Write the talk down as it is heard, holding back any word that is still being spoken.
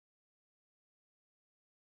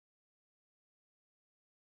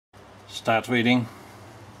Start reading.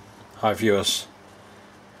 Hi viewers,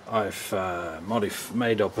 I've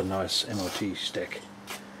made up a nice MOT stack.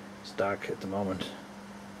 It's dark at the moment.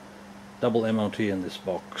 Double MOT in this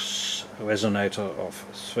box, a resonator of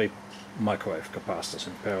 3 microwave capacitors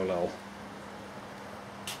in parallel,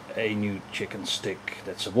 a new chicken stick,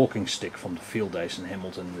 that's a walking stick from the Fielddays in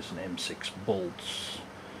Hamilton with an M6 bolt,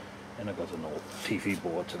 and I got an old TV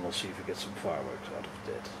board, and we'll see if we get some fireworks out of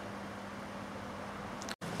that.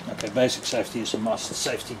 Okay, basic safety is a must.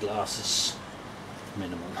 Safety glasses,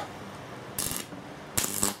 minimum.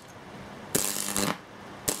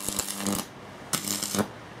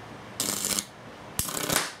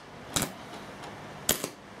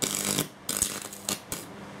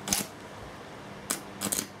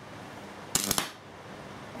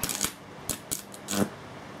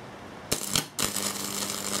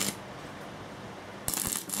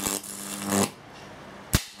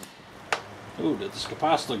 Ooh, that is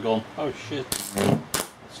capacitor gone. Oh shit. It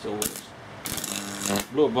still works.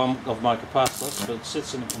 Blew a bump of my capacitors, but it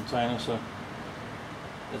sits in a container, so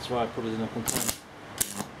that's why I put it in a container.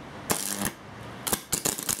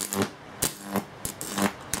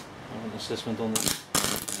 I have an assessment on this.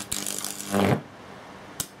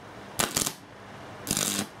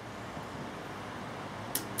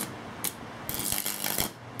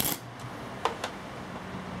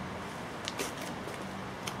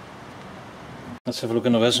 Let's have a look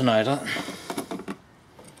in the resonator.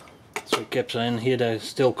 3 caps are in here, they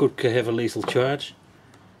still could have a lethal charge.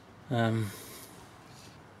 I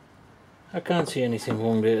can't see anything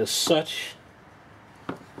wrong there as such.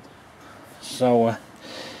 So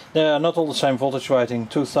they are not all the same voltage rating,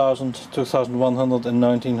 2000, 2100 and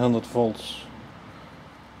 1900 volts.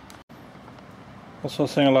 Also a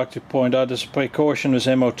thing I like to point out as a precaution with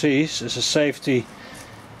MOTs, as a safety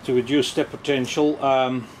to reduce step potential.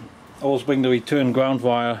 Always bring the return ground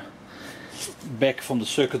wire back from the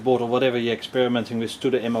circuit board or whatever you're experimenting with to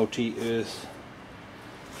the MOT earth.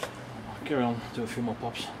 Carry on, do a few more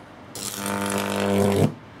pops.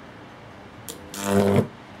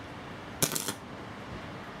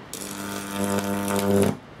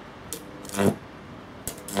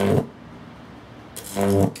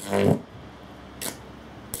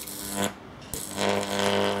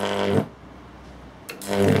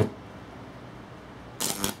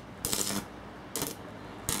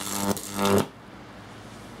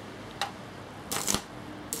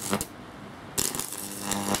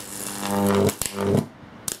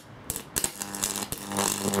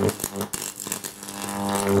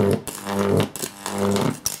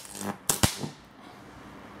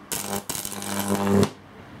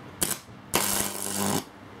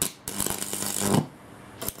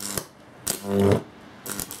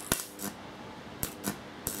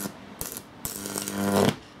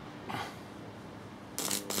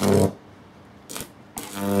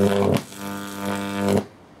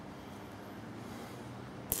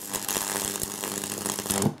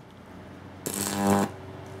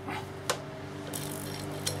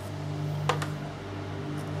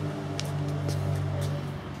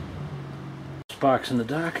 Sparks in the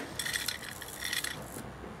dark.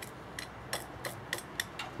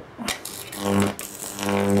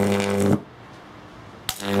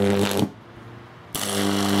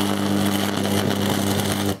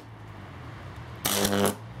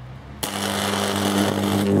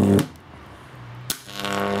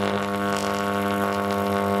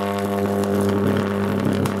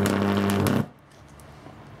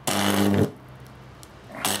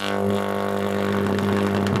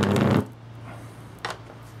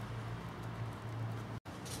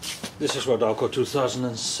 This is Rodalco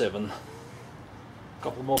 2007. A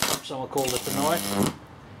couple more pops and I'll call it a night.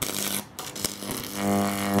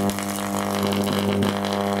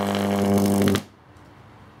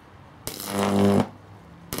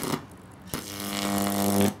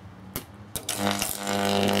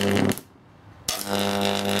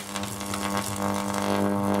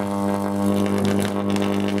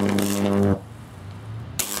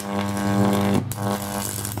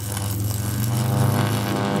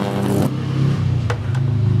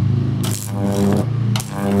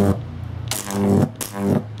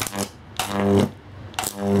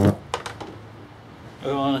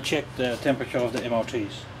 We want to check the temperature of the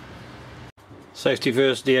MOTs. Safety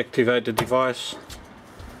first, deactivate the device,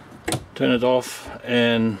 turn it off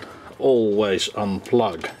and always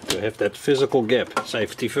unplug to have that physical gap.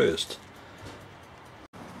 Safety first.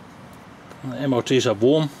 The MOTs are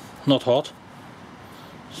warm, not hot,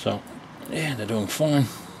 so yeah, they're doing fine.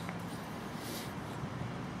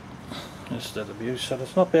 Is that abuse? So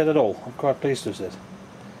that's not bad at all. I'm quite pleased with it.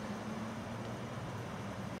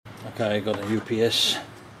 Okay, got a UPS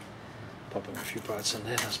Popping a few parts in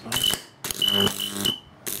there, I suppose.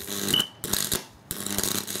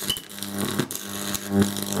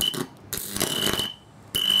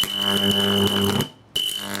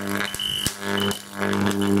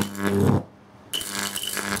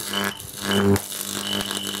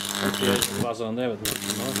 There's a buzzer on there with the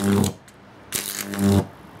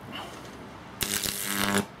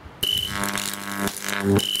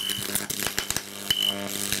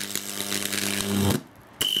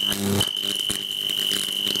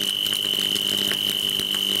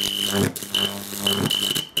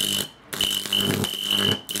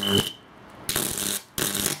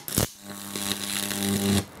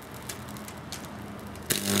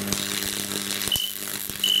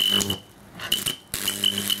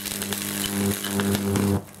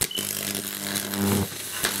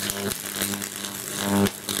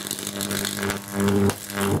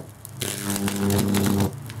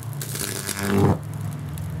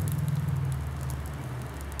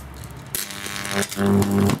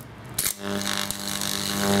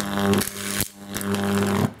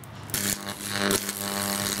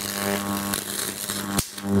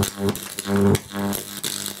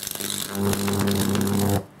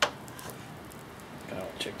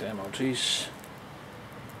check the MOTs.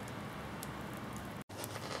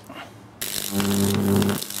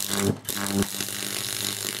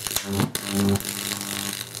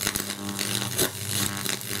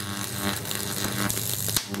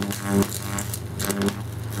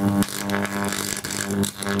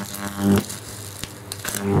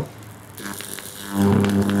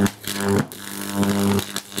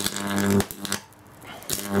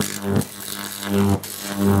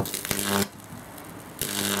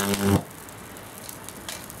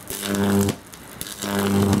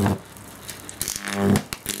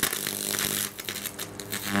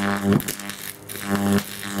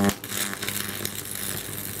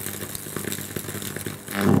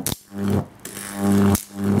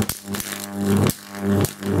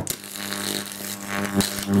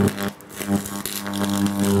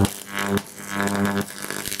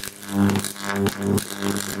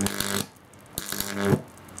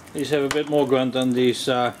 These have a bit more grunt than these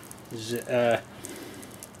flybacks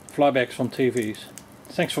from TVs.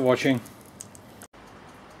 Thanks for watching.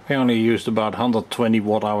 I only used about 120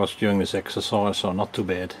 watt hours during this exercise, so not too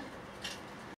bad.